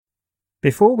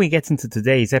Before we get into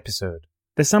today's episode,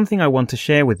 there's something I want to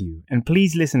share with you, and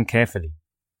please listen carefully.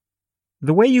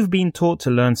 The way you've been taught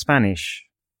to learn Spanish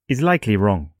is likely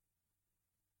wrong.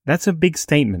 That's a big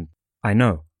statement, I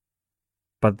know.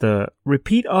 But the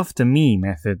repeat after me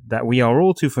method that we are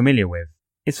all too familiar with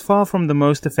is far from the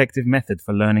most effective method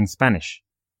for learning Spanish.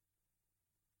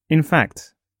 In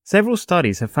fact, several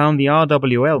studies have found the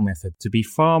RWL method to be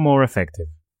far more effective,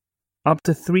 up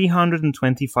to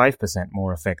 325%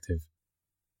 more effective.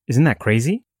 Isn't that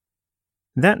crazy?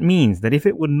 That means that if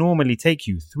it would normally take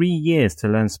you 3 years to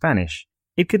learn Spanish,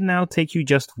 it could now take you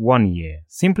just 1 year,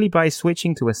 simply by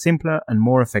switching to a simpler and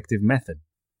more effective method.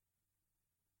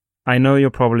 I know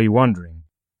you're probably wondering,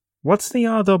 what's the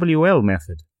RWL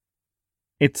method?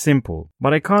 It's simple,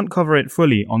 but I can't cover it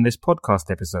fully on this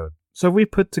podcast episode, so we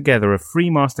put together a free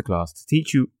masterclass to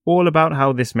teach you all about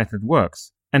how this method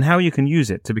works and how you can use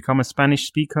it to become a Spanish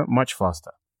speaker much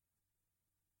faster.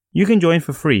 You can join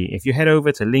for free if you head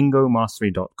over to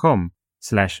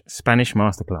lingomastery.com/Spanish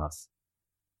Masterclass.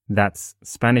 That's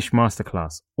Spanish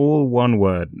Masterclass, all one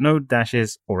word, no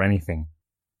dashes or anything.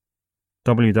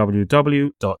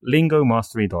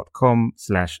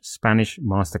 www.lingomastery.com/Spanish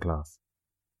Masterclass.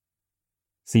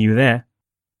 See you there.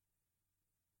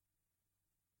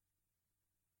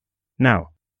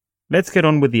 Now, let's get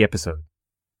on with the episode.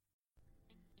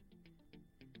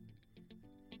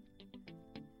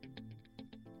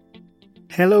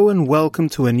 Hello and welcome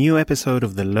to a new episode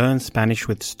of the Learn Spanish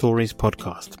with Stories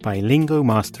podcast by Lingo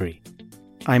Mastery.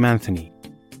 I'm Anthony,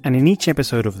 and in each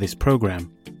episode of this program,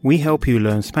 we help you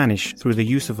learn Spanish through the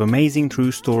use of amazing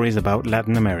true stories about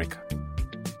Latin America.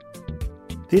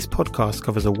 This podcast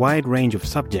covers a wide range of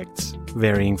subjects,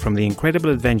 varying from the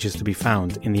incredible adventures to be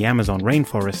found in the Amazon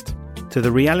rainforest to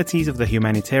the realities of the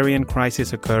humanitarian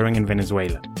crisis occurring in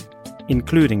Venezuela,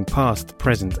 including past,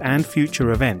 present, and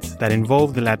future events that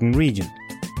involve the Latin region.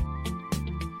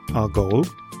 Our goal?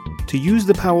 To use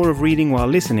the power of reading while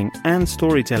listening and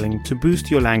storytelling to boost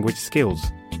your language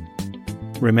skills.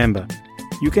 Remember,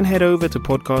 you can head over to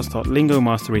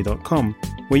podcast.lingomastery.com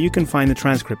where you can find the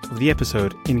transcript of the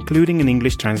episode, including an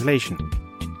English translation.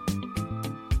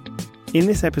 In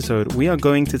this episode, we are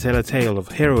going to tell a tale of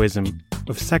heroism,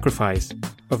 of sacrifice,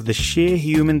 of the sheer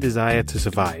human desire to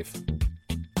survive.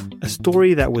 A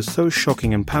story that was so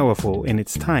shocking and powerful in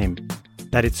its time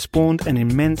that it spawned an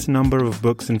immense number of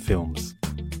books and films.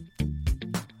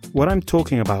 What I'm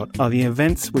talking about are the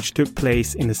events which took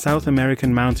place in the South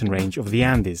American mountain range of the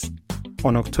Andes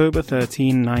on October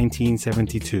 13,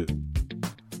 1972.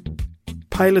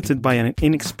 Piloted by an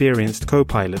inexperienced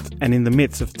co-pilot and in the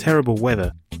midst of terrible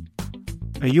weather,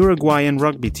 a Uruguayan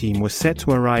rugby team was set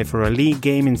to arrive for a league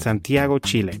game in Santiago,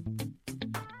 Chile.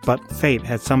 But fate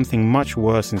had something much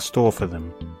worse in store for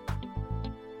them.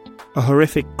 A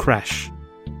horrific crash,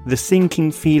 the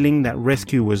sinking feeling that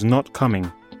rescue was not coming,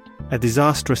 a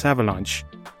disastrous avalanche,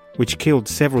 which killed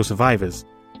several survivors,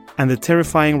 and the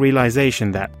terrifying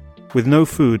realization that, with no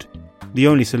food, the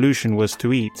only solution was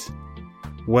to eat.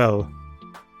 Well,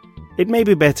 it may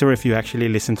be better if you actually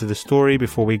listen to the story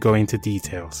before we go into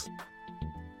details.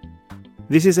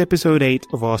 This is episode 8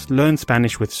 of our Learn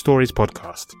Spanish with Stories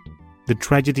podcast, The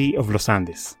Tragedy of Los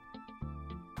Andes.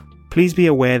 Please be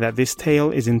aware that this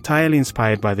tale is entirely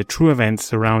inspired by the true events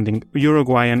surrounding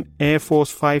Uruguayan Air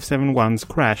Force 571's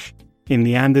crash in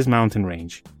the Andes mountain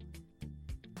range,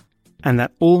 and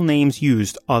that all names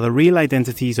used are the real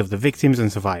identities of the victims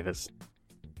and survivors.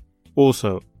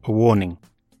 Also, a warning,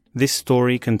 this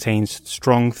story contains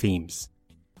strong themes.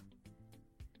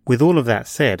 With all of that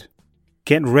said,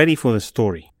 get ready for the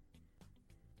story.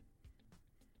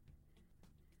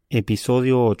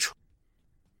 Episodio 8.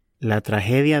 La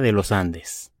tragedia de los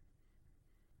Andes.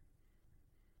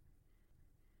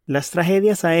 Las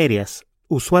tragedias aéreas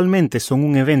usualmente son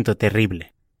un evento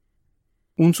terrible.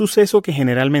 Un suceso que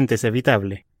generalmente es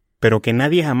evitable, pero que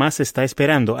nadie jamás está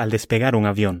esperando al despegar un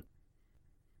avión.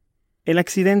 El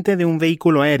accidente de un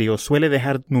vehículo aéreo suele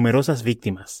dejar numerosas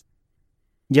víctimas,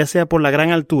 ya sea por la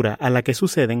gran altura a la que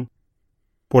suceden,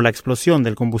 por la explosión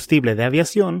del combustible de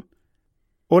aviación,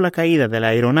 o la caída de la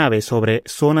aeronave sobre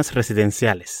zonas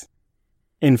residenciales.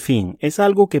 En fin, es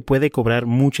algo que puede cobrar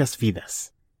muchas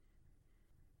vidas.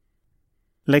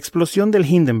 La explosión del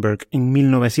Hindenburg en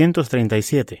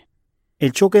 1937,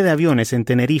 el choque de aviones en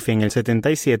Tenerife en el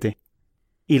 77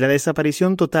 y la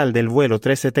desaparición total del vuelo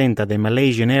 370 de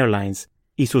Malaysian Airlines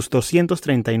y sus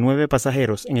 239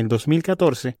 pasajeros en el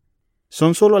 2014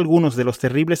 son solo algunos de los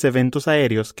terribles eventos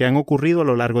aéreos que han ocurrido a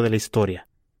lo largo de la historia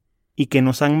y que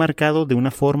nos han marcado de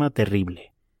una forma terrible.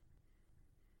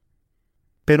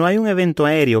 Pero hay un evento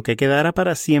aéreo que quedará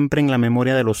para siempre en la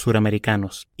memoria de los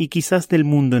suramericanos y quizás del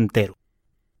mundo entero.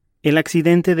 el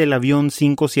accidente del avión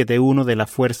 571 de la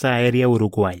Fuerza Aérea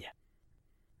Uruguaya.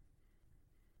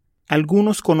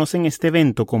 Algunos conocen este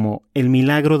evento como el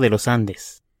Milagro de los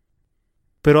Andes,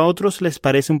 pero a otros les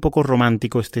parece un poco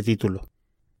romántico este título.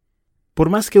 Por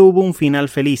más que hubo un final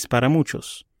feliz para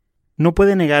muchos, no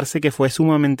puede negarse que fue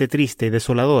sumamente triste y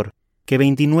desolador que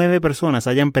 29 personas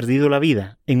hayan perdido la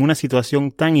vida en una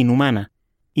situación tan inhumana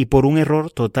y por un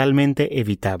error totalmente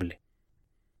evitable.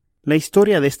 La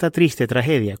historia de esta triste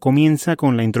tragedia comienza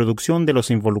con la introducción de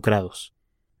los involucrados,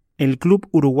 el club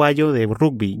uruguayo de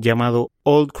rugby llamado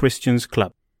Old Christians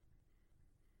Club.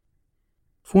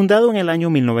 Fundado en el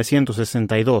año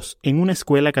 1962 en una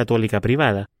escuela católica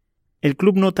privada, el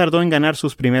club no tardó en ganar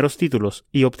sus primeros títulos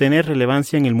y obtener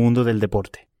relevancia en el mundo del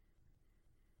deporte.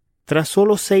 Tras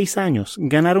solo 6 años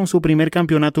ganaron su primer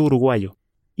campeonato uruguayo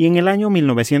y en el año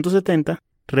 1970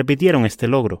 repitieron este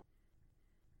logro.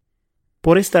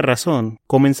 Por esta razón,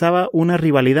 comenzaba una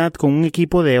rivalidad con un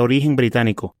equipo de origen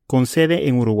británico, con sede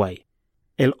en Uruguay,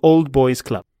 el Old Boys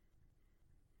Club.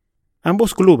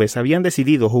 Ambos clubes habían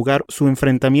decidido jugar su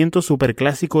enfrentamiento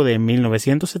superclásico de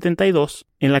 1972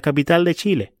 en la capital de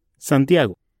Chile,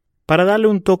 Santiago, para darle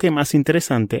un toque más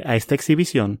interesante a esta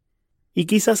exhibición y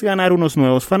quizás ganar unos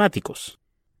nuevos fanáticos.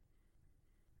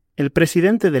 El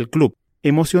presidente del club,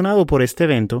 emocionado por este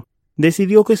evento,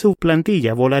 decidió que su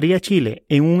plantilla volaría a Chile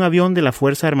en un avión de la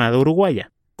Fuerza Armada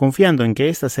Uruguaya, confiando en que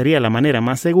esta sería la manera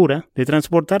más segura de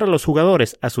transportar a los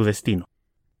jugadores a su destino.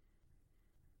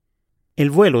 El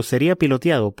vuelo sería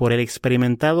piloteado por el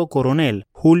experimentado coronel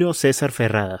Julio César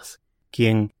Ferradas,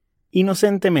 quien,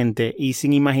 inocentemente y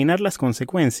sin imaginar las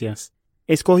consecuencias,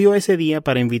 escogió ese día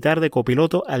para invitar de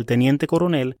copiloto al teniente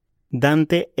coronel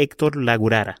Dante Héctor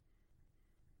Lagurara.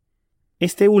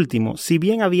 Este último, si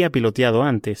bien había piloteado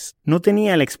antes, no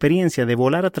tenía la experiencia de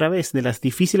volar a través de las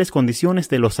difíciles condiciones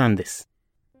de los Andes.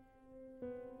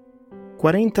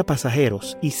 40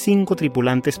 pasajeros y 5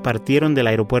 tripulantes partieron del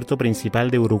aeropuerto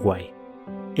principal de Uruguay,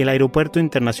 el Aeropuerto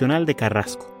Internacional de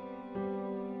Carrasco.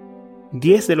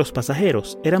 10 de los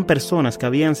pasajeros eran personas que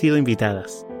habían sido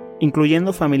invitadas,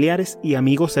 incluyendo familiares y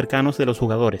amigos cercanos de los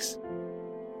jugadores.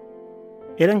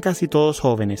 Eran casi todos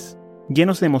jóvenes,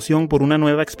 llenos de emoción por una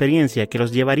nueva experiencia que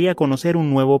los llevaría a conocer un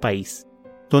nuevo país,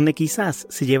 donde quizás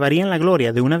se llevarían la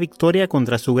gloria de una victoria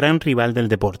contra su gran rival del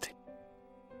deporte.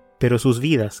 Pero sus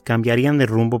vidas cambiarían de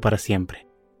rumbo para siempre,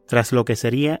 tras lo que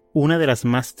sería una de las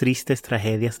más tristes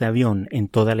tragedias de avión en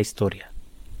toda la historia.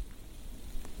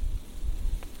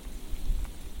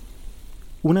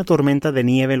 Una tormenta de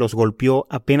nieve los golpeó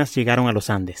apenas llegaron a los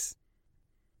Andes.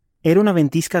 Era una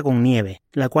ventisca con nieve,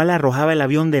 la cual arrojaba el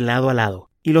avión de lado a lado,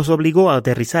 y los obligó a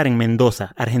aterrizar en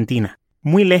Mendoza, Argentina,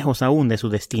 muy lejos aún de su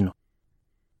destino.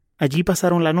 Allí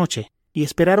pasaron la noche y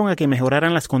esperaron a que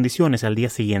mejoraran las condiciones al día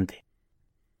siguiente.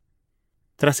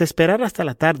 Tras esperar hasta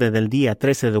la tarde del día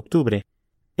 13 de octubre,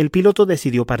 el piloto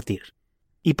decidió partir,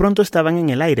 y pronto estaban en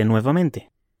el aire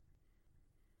nuevamente.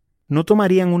 No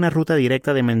tomarían una ruta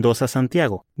directa de Mendoza a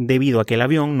Santiago, debido a que el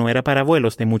avión no era para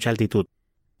vuelos de mucha altitud,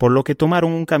 por lo que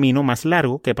tomaron un camino más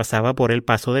largo que pasaba por el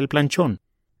Paso del Planchón,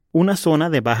 una zona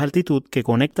de baja altitud que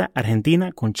conecta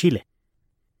Argentina con Chile.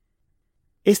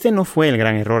 Este no fue el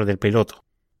gran error del piloto,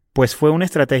 pues fue una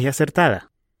estrategia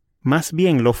acertada. Más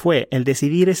bien lo fue el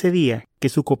decidir ese día que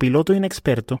su copiloto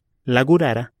inexperto,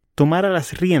 Lagurara, tomara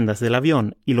las riendas del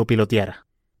avión y lo piloteara.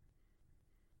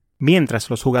 Mientras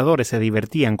los jugadores se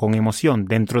divertían con emoción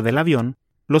dentro del avión,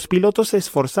 los pilotos se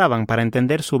esforzaban para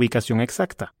entender su ubicación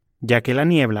exacta, ya que la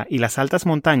niebla y las altas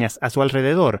montañas a su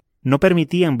alrededor no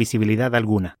permitían visibilidad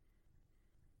alguna.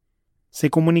 Se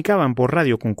comunicaban por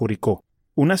radio con Curicó,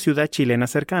 una ciudad chilena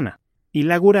cercana, y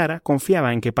Lagurara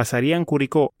confiaba en que pasarían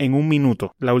Curicó en 1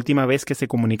 minuto la última vez que se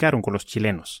comunicaron con los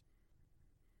chilenos.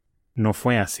 No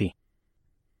fue así.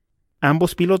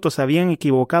 Ambos pilotos habían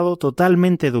equivocado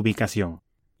totalmente de ubicación,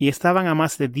 y estaban a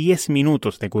más de 10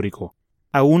 minutos de Curicó,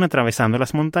 aún atravesando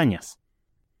las montañas.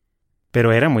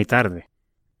 Pero era muy tarde.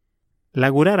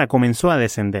 Lagurara comenzó a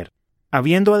descender,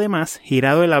 habiendo además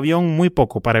girado el avión muy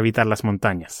poco para evitar las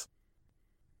montañas.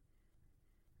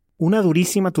 Una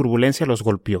durísima turbulencia los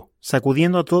golpeó,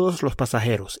 sacudiendo a todos los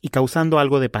pasajeros y causando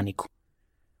algo de pánico.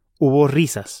 Hubo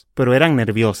risas, pero eran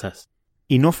nerviosas,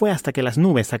 y no fue hasta que las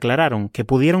nubes aclararon que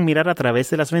pudieron mirar a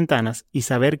través de las ventanas y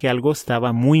saber que algo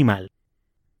estaba muy mal.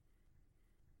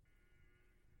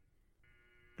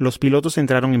 Los pilotos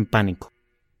entraron en pánico,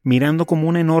 mirando como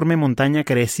una enorme montaña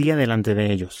crecía delante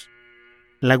de ellos.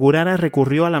 Lagurara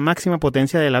recurrió a la máxima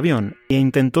potencia del avión e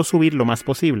intentó subir lo más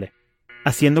posible,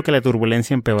 haciendo que la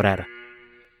turbulencia empeorara.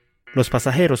 Los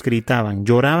pasajeros gritaban,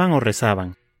 lloraban o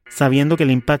rezaban, sabiendo que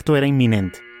el impacto era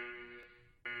inminente.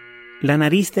 La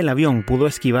nariz del avión pudo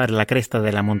esquivar la cresta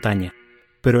de la montaña,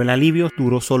 pero el alivio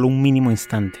duró solo un mínimo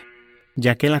instante,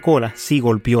 ya que la cola sí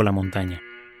golpeó la montaña,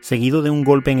 seguido de un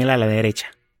golpe en el ala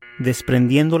derecha,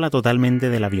 desprendiéndola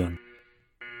totalmente del avión.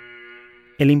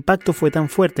 El impacto fue tan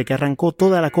fuerte que arrancó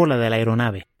toda la cola de la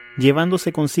aeronave,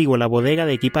 llevándose consigo la bodega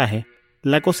de equipaje,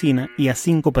 la cocina y a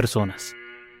 5 personas,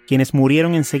 quienes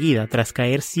murieron enseguida tras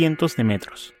caer cientos de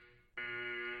metros.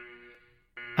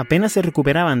 Apenas se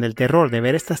recuperaban del terror de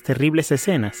ver estas terribles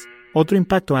escenas, otro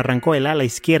impacto arrancó el ala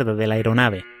izquierda de la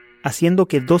aeronave, haciendo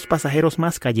que 2 pasajeros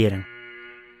más cayeran.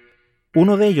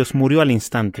 Uno de ellos murió al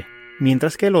instante,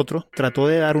 mientras que el otro trató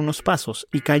de dar unos pasos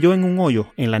y cayó en un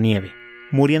hoyo en la nieve,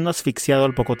 muriendo asfixiado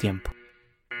al poco tiempo.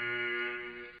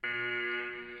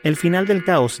 El final del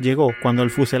caos llegó cuando el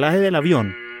fuselaje del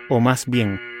avión, o más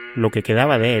bien, lo que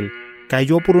quedaba de él,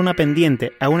 cayó por una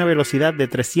pendiente a una velocidad de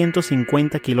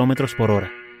 350 km por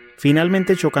hora,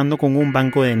 finalmente chocando con un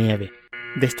banco de nieve,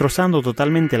 destrozando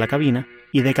totalmente la cabina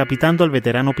y decapitando al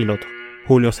veterano piloto,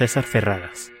 Julio César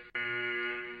Ferradas.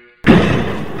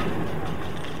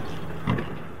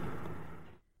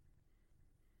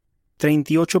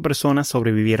 «38 personas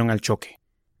sobrevivieron al choque,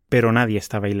 pero nadie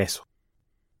estaba ileso.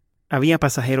 Había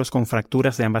pasajeros con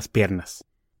fracturas de ambas piernas,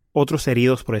 otros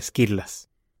heridos por esquirlas,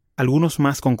 algunos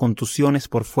más con contusiones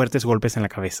por fuertes golpes en la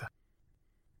cabeza.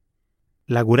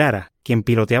 La Gurara, quien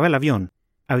piloteaba el avión,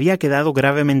 había quedado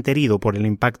gravemente herido por el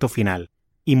impacto final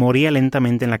y moría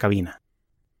lentamente en la cabina.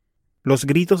 Los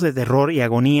gritos de terror y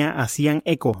agonía hacían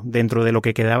eco dentro de lo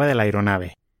que quedaba de la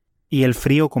aeronave, y el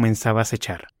frío comenzaba a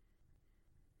acechar.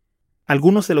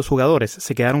 Algunos de los jugadores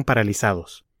se quedaron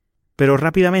paralizados, pero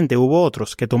rápidamente hubo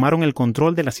otros que tomaron el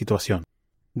control de la situación,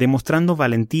 demostrando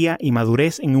valentía y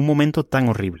madurez en un momento tan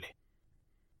horrible.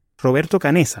 Roberto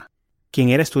Canessa, quien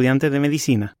era estudiante de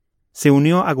medicina, se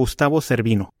unió a Gustavo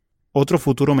Cervino, otro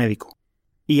futuro médico,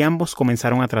 y ambos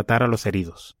comenzaron a tratar a los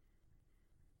heridos.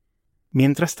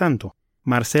 Mientras tanto,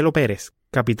 Marcelo Pérez,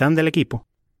 capitán del equipo,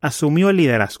 asumió el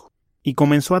liderazgo y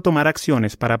comenzó a tomar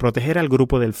acciones para proteger al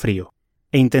grupo del frío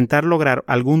e intentar lograr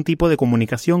algún tipo de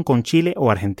comunicación con Chile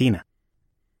o Argentina.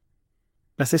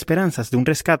 Las esperanzas de un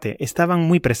rescate estaban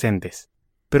muy presentes,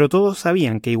 pero todos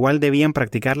sabían que igual debían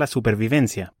practicar la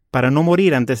supervivencia para no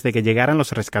morir antes de que llegaran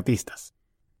los rescatistas.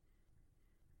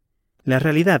 La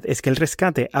realidad es que el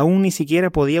rescate aún ni siquiera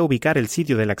podía ubicar el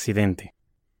sitio del accidente,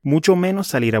 mucho menos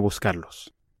salir a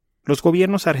buscarlos. Los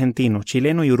gobiernos argentino,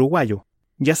 chileno y uruguayo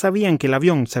ya sabían que el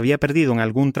avión se había perdido en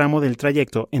algún tramo del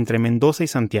trayecto entre Mendoza y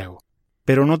Santiago,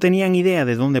 pero no tenían idea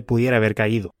de dónde pudiera haber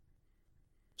caído.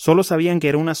 Solo sabían que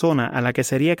era una zona a la que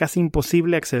sería casi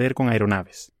imposible acceder con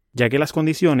aeronaves, ya que las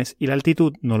condiciones y la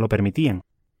altitud no lo permitían.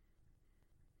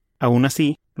 Aún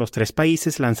así, los 3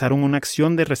 países lanzaron una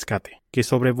acción de rescate que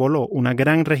sobrevoló una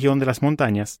gran región de las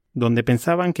montañas donde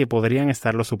pensaban que podrían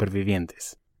estar los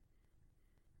supervivientes.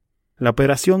 La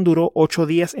operación duró 8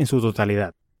 días en su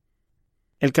totalidad.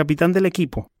 El capitán del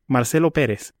equipo, Marcelo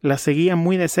Pérez, la seguía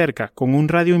muy de cerca con un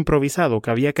radio improvisado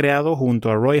que había creado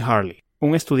junto a Roy Harley,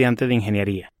 un estudiante de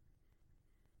ingeniería.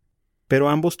 Pero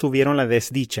ambos tuvieron la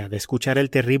desdicha de escuchar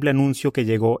el terrible anuncio que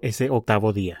llegó ese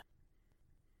 8º día.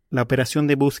 La operación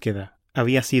de búsqueda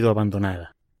había sido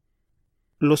abandonada.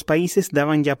 Los países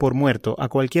daban ya por muerto a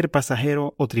cualquier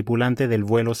pasajero o tripulante del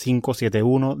vuelo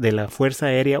 571 de la Fuerza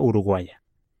Aérea Uruguaya.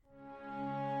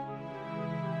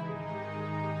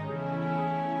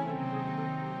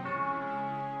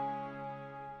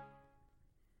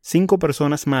 Cinco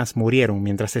personas más murieron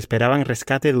mientras esperaban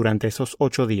rescate durante esos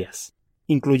 8 días,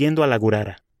 incluyendo a la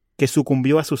Gurara, que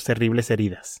sucumbió a sus terribles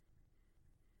heridas.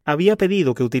 Había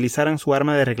pedido que utilizaran su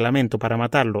arma de reglamento para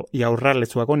matarlo y ahorrarle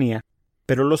su agonía,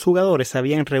 pero los jugadores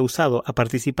habían rehusado a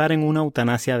participar en una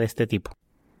eutanasia de este tipo.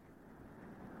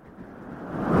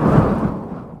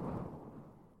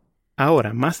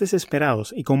 Ahora, más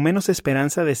desesperados y con menos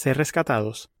esperanza de ser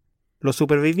rescatados, los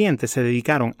supervivientes se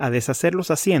dedicaron a deshacer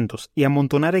los asientos y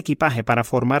amontonar equipaje para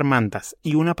formar mantas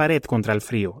y una pared contra el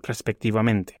frío,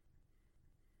 respectivamente.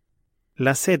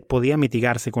 La sed podía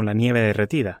mitigarse con la nieve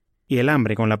derretida y el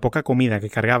hambre con la poca comida que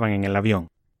cargaban en el avión,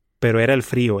 pero era el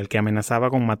frío el que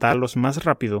amenazaba con matarlos más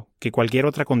rápido que cualquier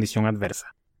otra condición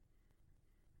adversa.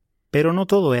 Pero no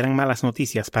todo eran malas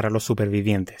noticias para los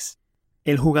supervivientes.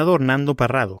 El jugador Nando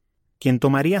Parrado, quien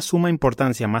tomaría suma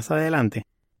importancia más adelante,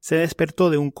 se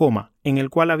despertó de un coma en el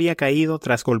cual había caído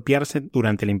tras golpearse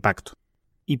durante el impacto,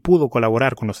 y pudo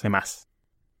colaborar con los demás.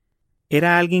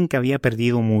 Era alguien que había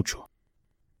perdido mucho,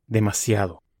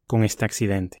 demasiado, con este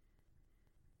accidente.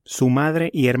 Su madre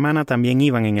y hermana también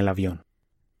iban en el avión.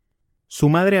 Su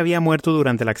madre había muerto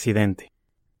durante el accidente,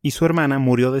 y su hermana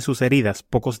murió de sus heridas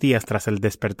pocos días tras el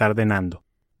despertar de Nando.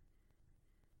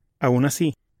 Aún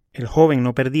así, el joven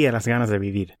no perdía las ganas de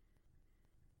vivir.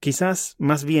 Quizás,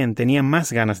 más bien, tenía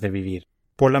más ganas de vivir,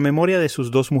 por la memoria de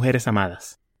sus dos mujeres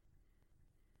amadas.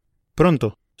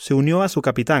 Pronto, se unió a su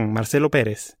capitán, Marcelo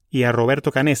Pérez, y a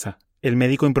Roberto Canessa, el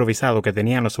médico improvisado que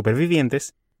tenían los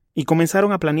supervivientes, y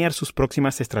comenzaron a planear sus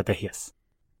próximas estrategias.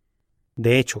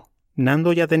 De hecho,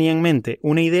 Nando ya tenía en mente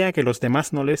una idea que a los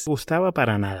demás no les gustaba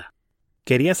para nada.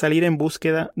 Quería salir en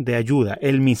búsqueda de ayuda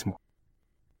él mismo.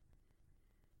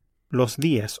 Los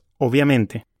días,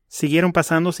 obviamente, siguieron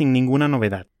pasando sin ninguna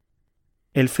novedad.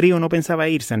 El frío no pensaba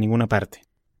irse a ninguna parte,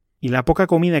 y la poca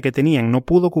comida que tenían no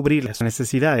pudo cubrir las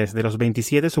necesidades de los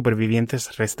 27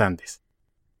 supervivientes restantes,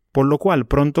 por lo cual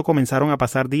pronto comenzaron a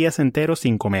pasar días enteros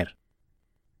sin comer.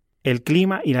 El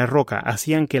clima y la roca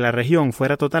hacían que la región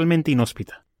fuera totalmente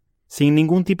inhóspita, sin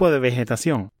ningún tipo de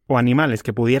vegetación o animales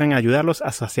que pudieran ayudarlos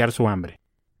a saciar su hambre.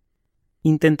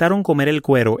 Intentaron comer el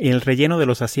cuero y el relleno de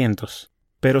los asientos,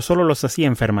 pero solo los hacía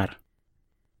enfermar.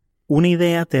 Una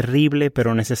idea terrible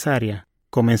pero necesaria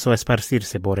comenzó a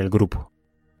esparcirse por el grupo.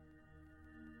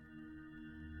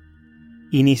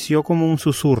 Inició como un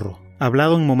susurro,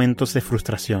 hablado en momentos de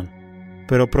frustración,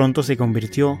 pero pronto se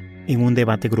convirtió en un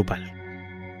debate grupal.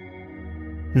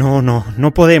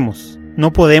 No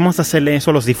podemos hacerle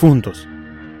eso a los difuntos,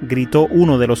 gritó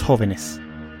uno de los jóvenes.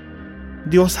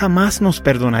 Dios jamás nos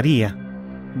perdonaría,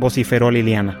 vociferó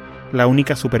Liliana, la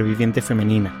única superviviente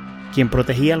femenina, quien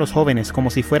protegía a los jóvenes como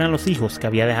si fueran los hijos que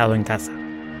había dejado en casa.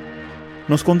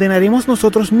 Nos condenaremos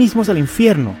nosotros mismos al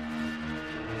infierno.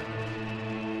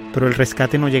 Pero el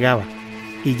rescate no llegaba,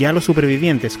 y ya los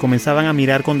supervivientes comenzaban a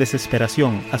mirar con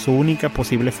desesperación a su única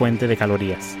posible fuente de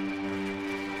calorías: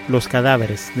 los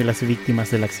cadáveres de las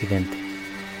víctimas del accidente.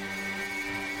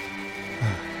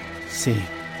 Sí,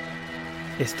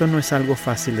 esto no es algo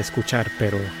fácil de escuchar,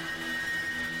 pero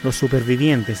los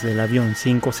supervivientes del avión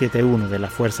 571 de la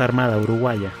Fuerza Armada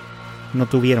Uruguaya no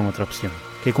tuvieron otra opción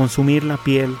que consumir la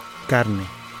piel, carne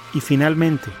y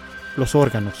finalmente los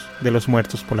órganos de los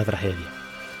muertos por la tragedia.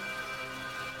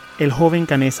 El joven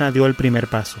Canessa dio el primer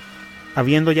paso,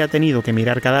 habiendo ya tenido que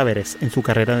mirar cadáveres en su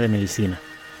carrera de medicina.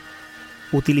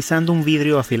 Utilizando un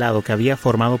vidrio afilado que había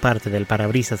formado parte del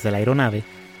parabrisas de la aeronave,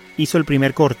 hizo el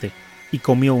primer corte y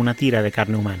comió una tira de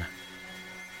carne humana.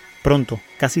 Pronto,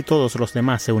 casi todos los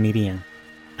demás se unirían,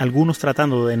 algunos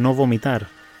tratando de no vomitar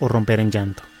o romper en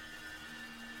llanto.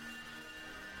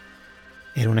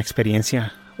 Era una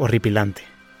experiencia horripilante,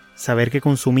 saber que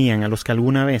consumían a los que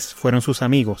alguna vez fueron sus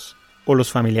amigos o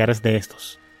los familiares de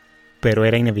estos, pero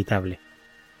era inevitable.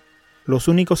 Los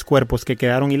únicos cuerpos que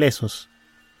quedaron ilesos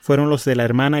fueron los de la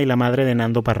hermana y la madre de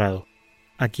Nando Parrado,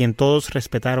 a quien todos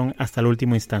respetaron hasta el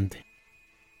último instante.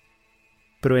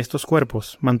 Pero estos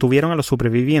cuerpos mantuvieron a los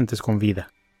supervivientes con vida,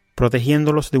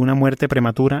 protegiéndolos de una muerte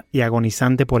prematura y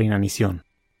agonizante por inanición.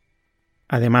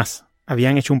 Además,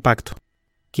 habían hecho un pacto: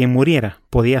 quien muriera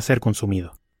podía ser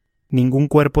consumido. Ningún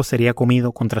cuerpo sería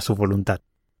comido contra su voluntad.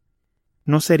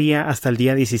 No sería hasta el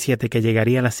día 17 que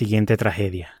llegaría la siguiente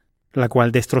tragedia, la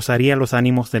cual destrozaría los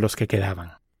ánimos de los que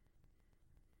quedaban.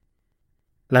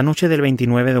 La noche del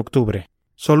 29 de octubre,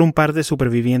 solo un par de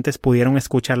supervivientes pudieron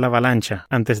escuchar la avalancha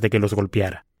antes de que los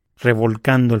golpeara,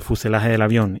 revolcando el fuselaje del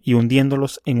avión y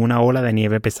hundiéndolos en una ola de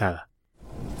nieve pesada.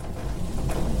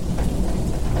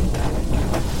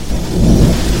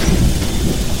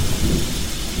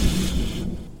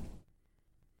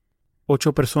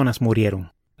 Ocho personas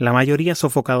murieron, la mayoría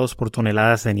sofocados por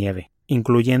toneladas de nieve,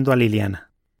 incluyendo a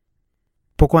Liliana.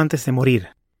 Poco antes de morir,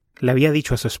 le había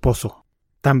dicho a su esposo,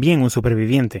 también un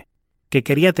superviviente, que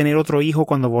quería tener otro hijo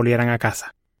cuando volvieran a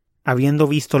casa, habiendo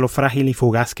visto lo frágil y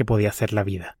fugaz que podía ser la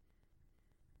vida.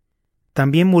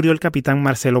 También murió el capitán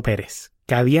Marcelo Pérez,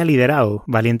 que había liderado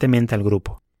valientemente al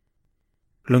grupo.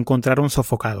 Lo encontraron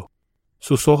sofocado,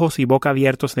 sus ojos y boca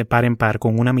abiertos de par en par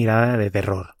con una mirada de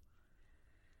terror.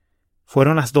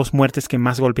 Fueron las dos muertes que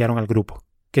más golpearon al grupo,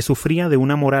 que sufría de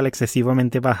una moral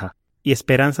excesivamente baja y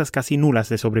esperanzas casi nulas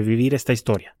de sobrevivir esta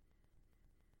historia.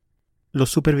 Los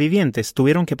supervivientes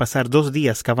tuvieron que pasar 2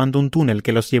 días cavando un túnel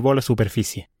que los llevó a la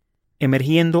superficie,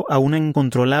 emergiendo a una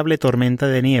incontrolable tormenta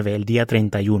de nieve el día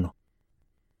 31.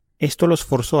 Esto los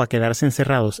forzó a quedarse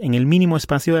encerrados en el mínimo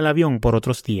espacio del avión por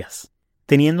otros días,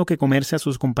 teniendo que comerse a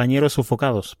sus compañeros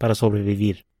sofocados para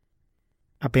sobrevivir.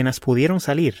 Apenas pudieron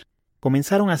salir,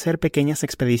 comenzaron a hacer pequeñas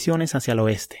expediciones hacia el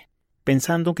oeste,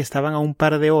 pensando que estaban a un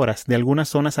par de horas de algunas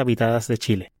zonas habitadas de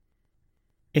Chile.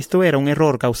 Esto era un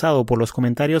error causado por los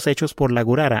comentarios hechos por la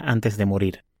Gurara antes de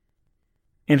morir.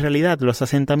 En realidad, los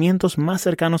asentamientos más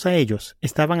cercanos a ellos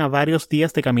estaban a varios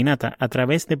días de caminata a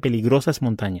través de peligrosas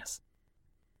montañas.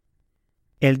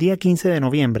 El día 15 de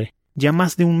noviembre, ya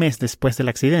más de un mes después del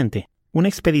accidente, una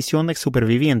expedición de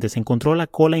supervivientes encontró la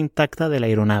cola intacta de la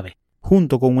aeronave,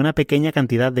 junto con una pequeña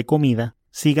cantidad de comida,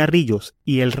 cigarrillos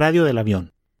y el radio del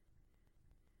avión.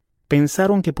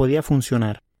 Pensaron que podía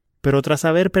funcionar, pero tras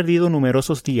haber perdido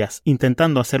numerosos días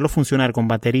intentando hacerlo funcionar con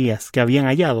baterías que habían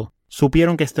hallado,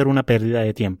 supieron que esto era una pérdida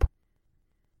de tiempo.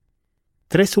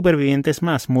 3 supervivientes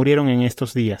más murieron en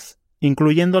estos días,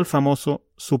 incluyendo al famoso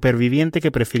superviviente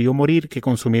que prefirió morir que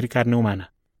consumir carne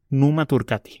humana, Numa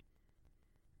Turcati.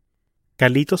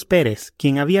 Carlitos Pérez,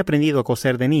 quien había aprendido a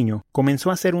coser de niño,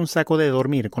 comenzó a hacer un saco de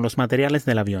dormir con los materiales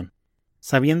del avión,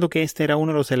 sabiendo que este era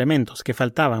uno de los elementos que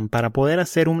faltaban para poder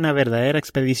hacer una verdadera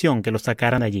expedición que los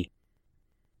sacara de allí.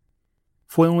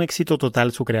 Fue un éxito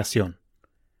total su creación.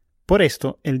 Por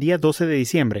esto, el día 12 de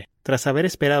diciembre, tras haber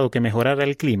esperado que mejorara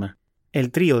el clima,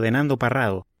 el trío de Nando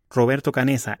Parrado, Roberto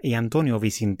Canessa y Antonio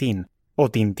Vicintín, o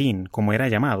Tintín como era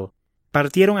llamado,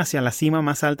 partieron hacia la cima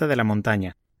más alta de la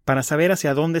montaña para saber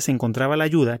hacia dónde se encontraba la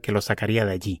ayuda que los sacaría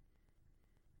de allí.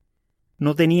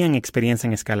 No tenían experiencia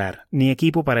en escalar, ni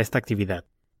equipo para esta actividad.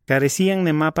 Carecían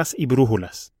de mapas y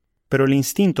brújulas, pero el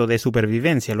instinto de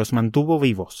supervivencia los mantuvo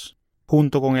vivos,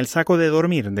 junto con el saco de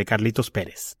dormir de Carlitos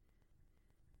Pérez.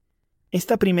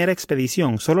 Esta primera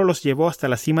expedición solo los llevó hasta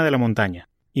la cima de la montaña,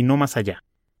 y no más allá,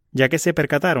 ya que se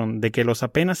percataron de que los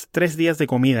apenas 3 días de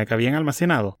comida que habían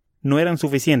almacenado no eran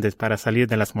suficientes para salir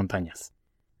de las montañas.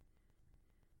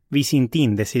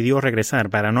 Vicintín decidió regresar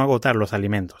para no agotar los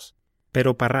alimentos,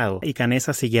 pero Parrado y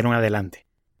Canessa siguieron adelante,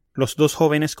 los dos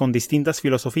jóvenes con distintas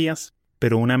filosofías,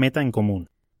 pero una meta en común: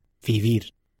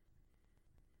 vivir.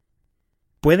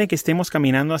 Puede que estemos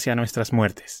caminando hacia nuestras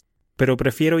muertes, pero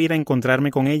prefiero ir a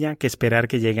encontrarme con ella que esperar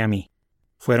que llegue a mí,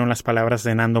 fueron las palabras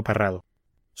de Nando Parrado,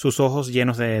 sus ojos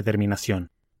llenos de determinación.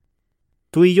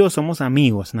 Tú y yo somos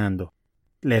amigos, Nando,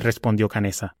 le respondió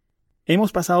Canessa.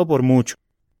 Hemos pasado por mucho,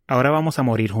 ahora vamos a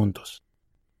morir juntos.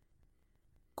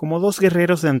 Como 2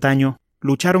 guerreros de antaño,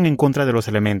 lucharon en contra de los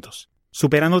elementos,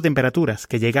 superando temperaturas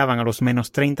que llegaban a los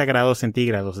menos 30 grados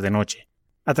centígrados de noche,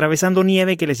 atravesando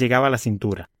nieve que les llegaba a la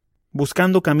cintura,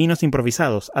 buscando caminos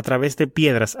improvisados a través de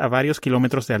piedras a varios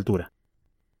kilómetros de altura.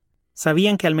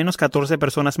 Sabían que al menos 14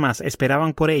 personas más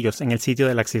esperaban por ellos en el sitio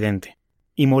del accidente,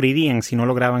 y morirían si no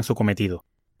lograban su cometido.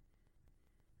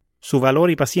 Su valor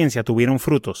y paciencia tuvieron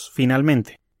frutos,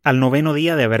 finalmente, al 9º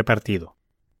día de haber partido.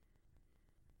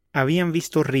 Habían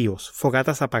visto ríos,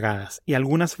 fogatas apagadas y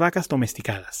algunas vacas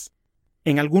domesticadas.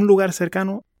 En algún lugar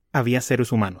cercano había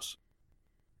seres humanos.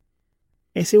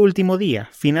 Ese último día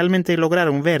finalmente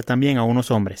lograron ver también a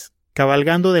unos hombres,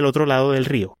 cabalgando del otro lado del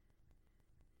río.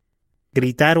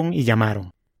 Gritaron y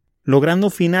llamaron, logrando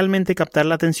finalmente captar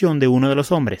la atención de uno de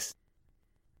los hombres.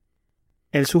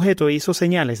 El sujeto hizo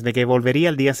señales de que volvería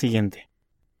al día siguiente,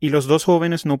 y los 2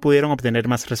 jóvenes no pudieron obtener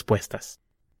más respuestas.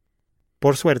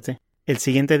 Por suerte, el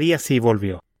siguiente día sí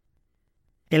volvió.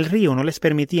 El río no les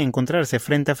permitía encontrarse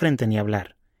frente a frente ni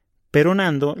hablar, pero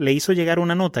Nando le hizo llegar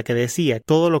una nota que decía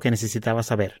todo lo que necesitaba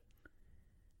saber.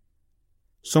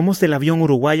 Somos del avión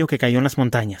uruguayo que cayó en las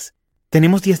montañas.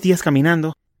 Tenemos 10 días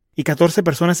caminando y 14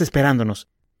 personas esperándonos.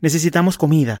 Necesitamos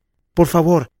comida. Por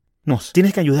favor, nos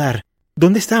tienes que ayudar.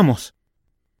 ¿Dónde estamos?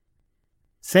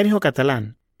 Sergio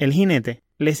Catalán, el jinete,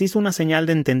 les hizo una señal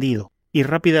de entendido y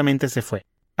rápidamente se fue,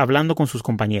 hablando con sus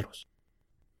compañeros.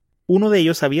 Uno de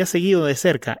ellos había seguido de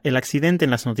cerca el accidente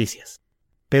en las noticias,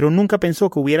 pero nunca pensó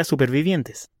que hubiera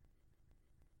supervivientes.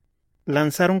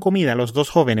 Lanzaron comida a los 2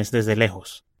 jóvenes desde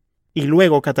lejos, y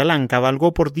luego Catalán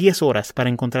cabalgó por 10 horas para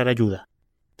encontrar ayuda,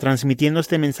 transmitiendo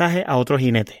este mensaje a otro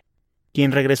jinete,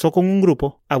 quien regresó con un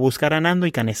grupo a buscar a Nando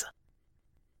y Canessa.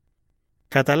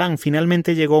 Catalán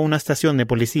finalmente llegó a una estación de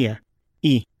policía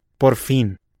y, por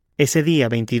fin, ese día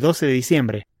 22 de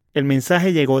diciembre, el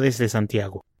mensaje llegó desde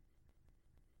Santiago.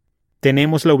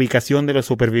 Tenemos la ubicación de los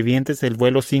supervivientes del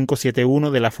vuelo 571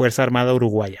 de la Fuerza Armada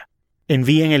Uruguaya.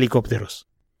 Envíen helicópteros.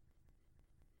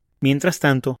 Mientras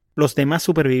tanto, los demás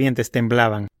supervivientes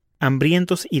temblaban,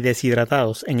 hambrientos y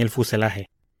deshidratados en el fuselaje.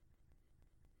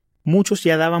 Muchos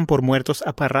ya daban por muertos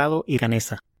a Parrado y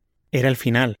Canessa. Era el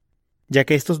final, ya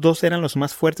que estos 2 eran los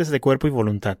más fuertes de cuerpo y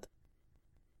voluntad.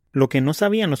 Lo que no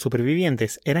sabían los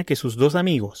supervivientes era que sus 2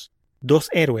 amigos, 2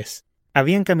 héroes,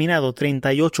 habían caminado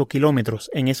 38 kilómetros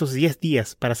en esos 10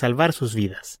 días para salvar sus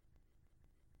vidas.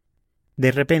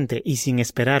 De repente, y sin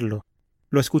esperarlo,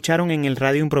 lo escucharon en el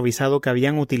radio improvisado que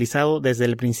habían utilizado desde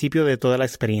el principio de toda la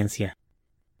experiencia.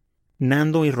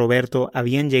 Nando y Roberto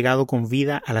habían llegado con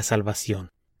vida a la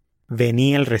salvación.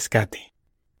 Venía el rescate.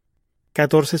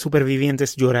 14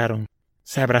 supervivientes lloraron,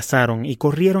 se abrazaron y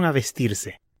corrieron a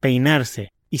vestirse,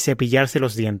 peinarse y cepillarse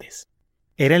los dientes.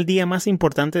 Era el día más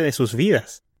importante de sus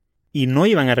vidas, y no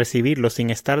iban a recibirlo sin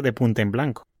estar de punta en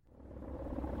blanco.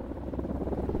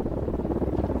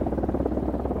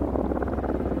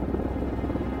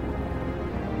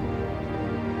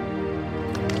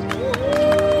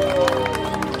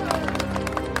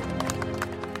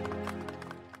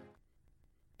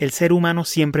 el ser humano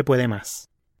siempre puede más.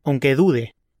 Aunque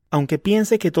dude, aunque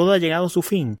piense que todo ha llegado a su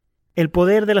fin, el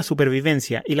poder de la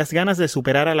supervivencia y las ganas de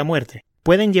superar a la muerte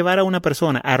pueden llevar a una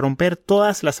persona a romper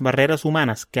todas las barreras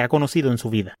humanas que ha conocido en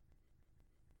su vida.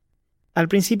 Al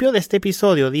principio de este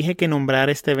episodio dije que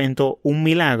nombrar este evento un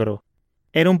milagro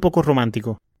era un poco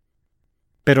romántico.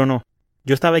 Pero no,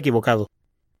 yo estaba equivocado.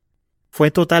 Fue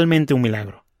totalmente un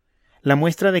milagro. La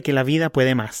muestra de que la vida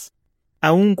puede más,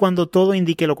 aun cuando todo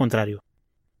indique lo contrario.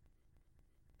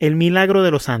 El milagro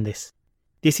de los Andes.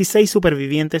 16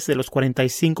 supervivientes de los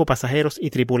 45 pasajeros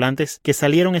y tripulantes que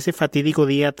salieron ese fatídico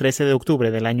día 13 de octubre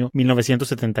del año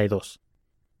 1972.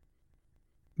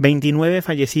 29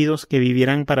 fallecidos que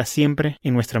vivirán para siempre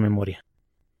en nuestra memoria.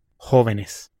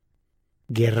 Jóvenes,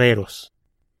 guerreros,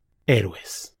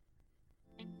 héroes.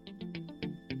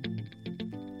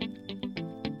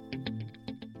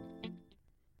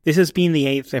 This has been the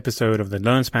 8th episode of the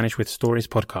Learn Spanish with Stories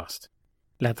podcast,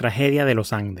 La Tragedia de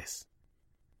los Andes.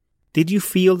 Did you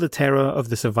feel the terror of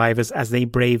the survivors as they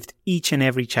braved each and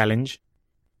every challenge?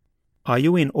 Are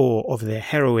you in awe of their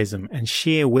heroism and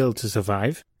sheer will to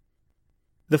survive?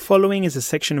 The following is a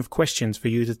section of questions for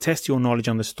you to test your knowledge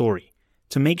on the story,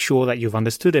 to make sure that you've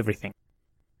understood everything.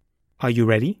 Are you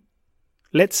ready?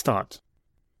 Let's start.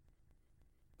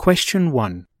 Question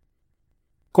 1.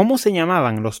 ¿Cómo se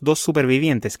llamaban los dos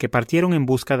supervivientes que partieron en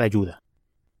busca de ayuda?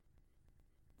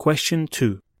 Question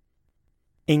 2.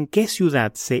 ¿En qué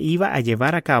ciudad se iba a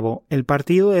llevar a cabo el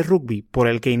partido de rugby por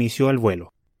el que inició el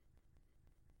vuelo?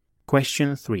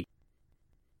 Question 3.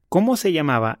 ¿Cómo se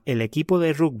llamaba el equipo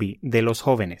de rugby de los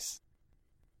jóvenes?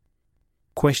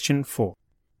 Question 4.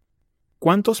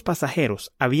 ¿Cuántos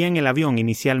pasajeros había en el avión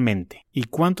inicialmente y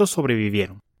cuántos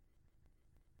sobrevivieron?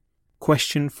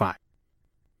 Question 5.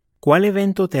 ¿Cuál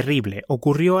evento terrible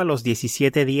ocurrió a los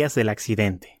 17 días del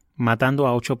accidente, matando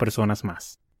a 8 personas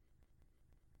más?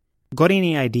 Got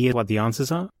any idea what the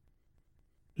answers are?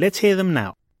 Let's hear them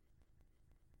now.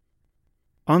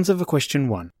 Answer for question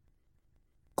 1.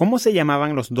 ¿Cómo se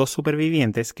llamaban los dos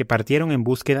supervivientes que partieron en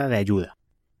búsqueda de ayuda?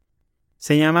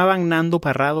 Se llamaban Nando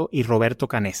Parrado y Roberto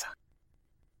Canessa.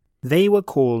 They were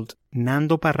called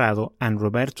Nando Parrado and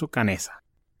Roberto Canessa.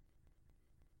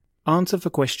 Answer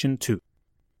for question 2.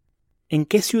 ¿En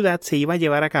qué ciudad se iba a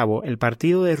llevar a cabo el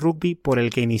partido de rugby por el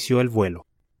que inició el vuelo?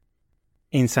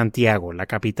 En Santiago, la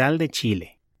capital de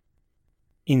Chile.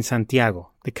 In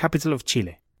Santiago, the capital of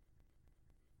Chile.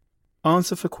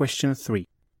 Answer for question 3.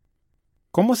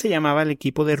 ¿Cómo se llamaba el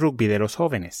equipo de rugby de los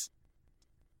jóvenes?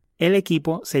 El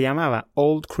equipo se llamaba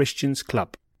Old Christians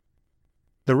Club.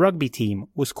 The rugby team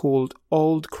was called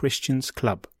Old Christians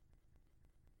Club.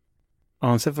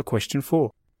 Answer for question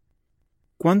 4.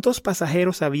 ¿Cuántos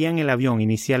pasajeros había en el avión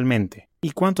inicialmente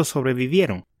y cuántos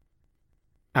sobrevivieron?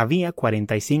 Había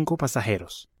 45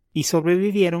 pasajeros y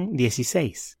sobrevivieron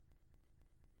 16.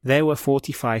 There were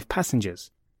 45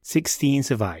 passengers. 16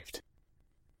 survived.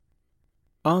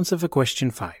 Answer for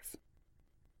question 5.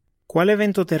 ¿Cuál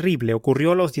evento terrible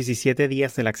ocurrió a los 17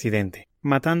 días del accidente,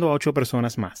 matando a 8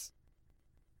 personas más?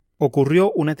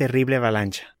 Ocurrió una terrible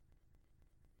avalancha.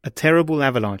 A terrible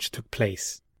avalanche took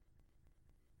place.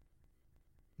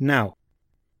 Now,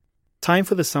 time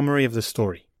for the summary of the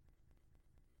story.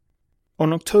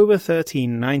 On October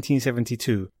 13,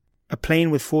 1972, a plane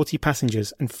with 40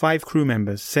 passengers and 5 crew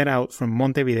members set out from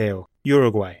Montevideo,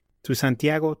 Uruguay, to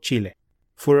Santiago, Chile,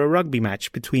 for a rugby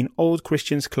match between Old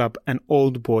Christians Club and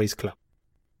Old Boys Club.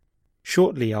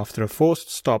 Shortly after a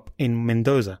forced stop in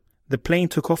Mendoza, the plane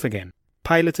took off again,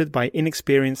 piloted by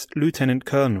inexperienced Lieutenant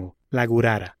Colonel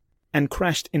Lagurara, and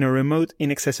crashed in a remote,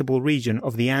 inaccessible region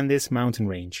of the Andes mountain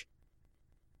range.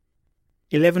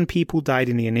 11 people died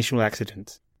in the initial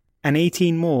accident, and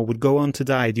 18 more would go on to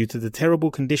die due to the terrible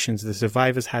conditions the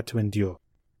survivors had to endure,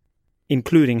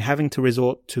 including having to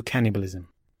resort to cannibalism.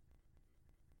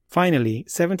 Finally,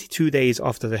 72 days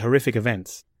after the horrific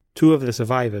events, 2 of the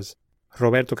survivors,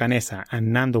 Roberto Canessa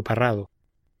and Nando Parrado,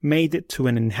 made it to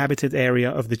an inhabited area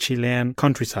of the Chilean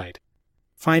countryside,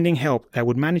 finding help that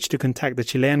would manage to contact the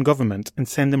Chilean government and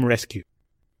send them rescue.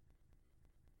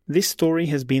 This story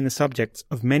has been the subject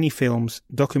of many films,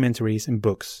 documentaries, and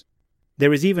books.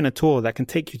 There is even a tour that can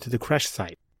take you to the crash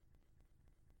site.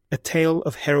 A tale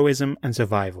of heroism and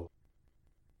survival.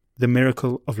 The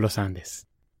Miracle of Los Andes.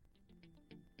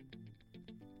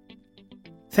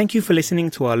 Thank you for listening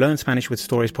to our Learn Spanish with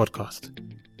Stories podcast.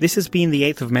 This has been the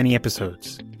 8th of many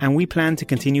episodes, and we plan to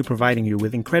continue providing you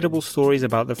with incredible stories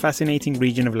about the fascinating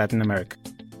region of Latin America.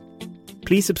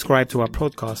 Please subscribe to our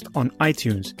podcast on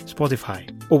iTunes, Spotify,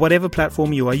 or whatever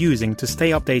platform you are using to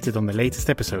stay updated on the latest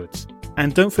episodes.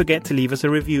 And don't forget to leave us a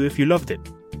review if you loved it.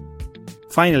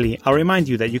 Finally, I'll remind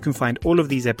you that you can find all of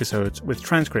these episodes with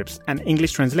transcripts and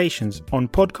English translations on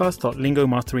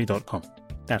podcast.lingomastery.com.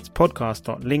 That's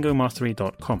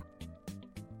podcast.lingomastery.com.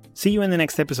 See you in the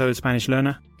next episode, Spanish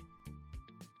learner.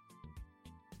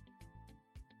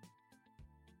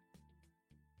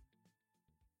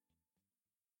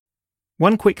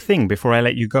 One quick thing before I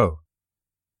let you go.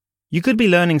 You could be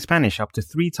learning Spanish up to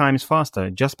 3 times faster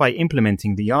just by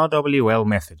implementing the RWL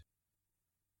method.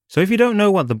 So if you don't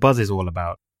know what the buzz is all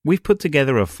about, we've put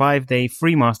together a 5-day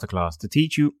free masterclass to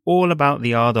teach you all about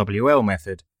the RWL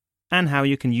method and how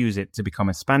you can use it to become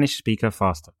a Spanish speaker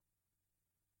faster.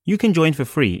 You can join for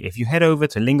free if you head over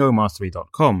to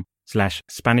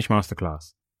lingomastery.com/Spanish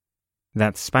Masterclass.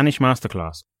 That's Spanish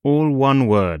Masterclass, all one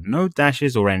word, no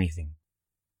dashes or anything.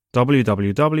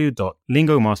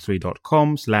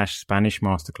 www.lingomastery.com/Spanish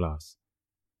Masterclass.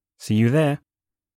 See you there.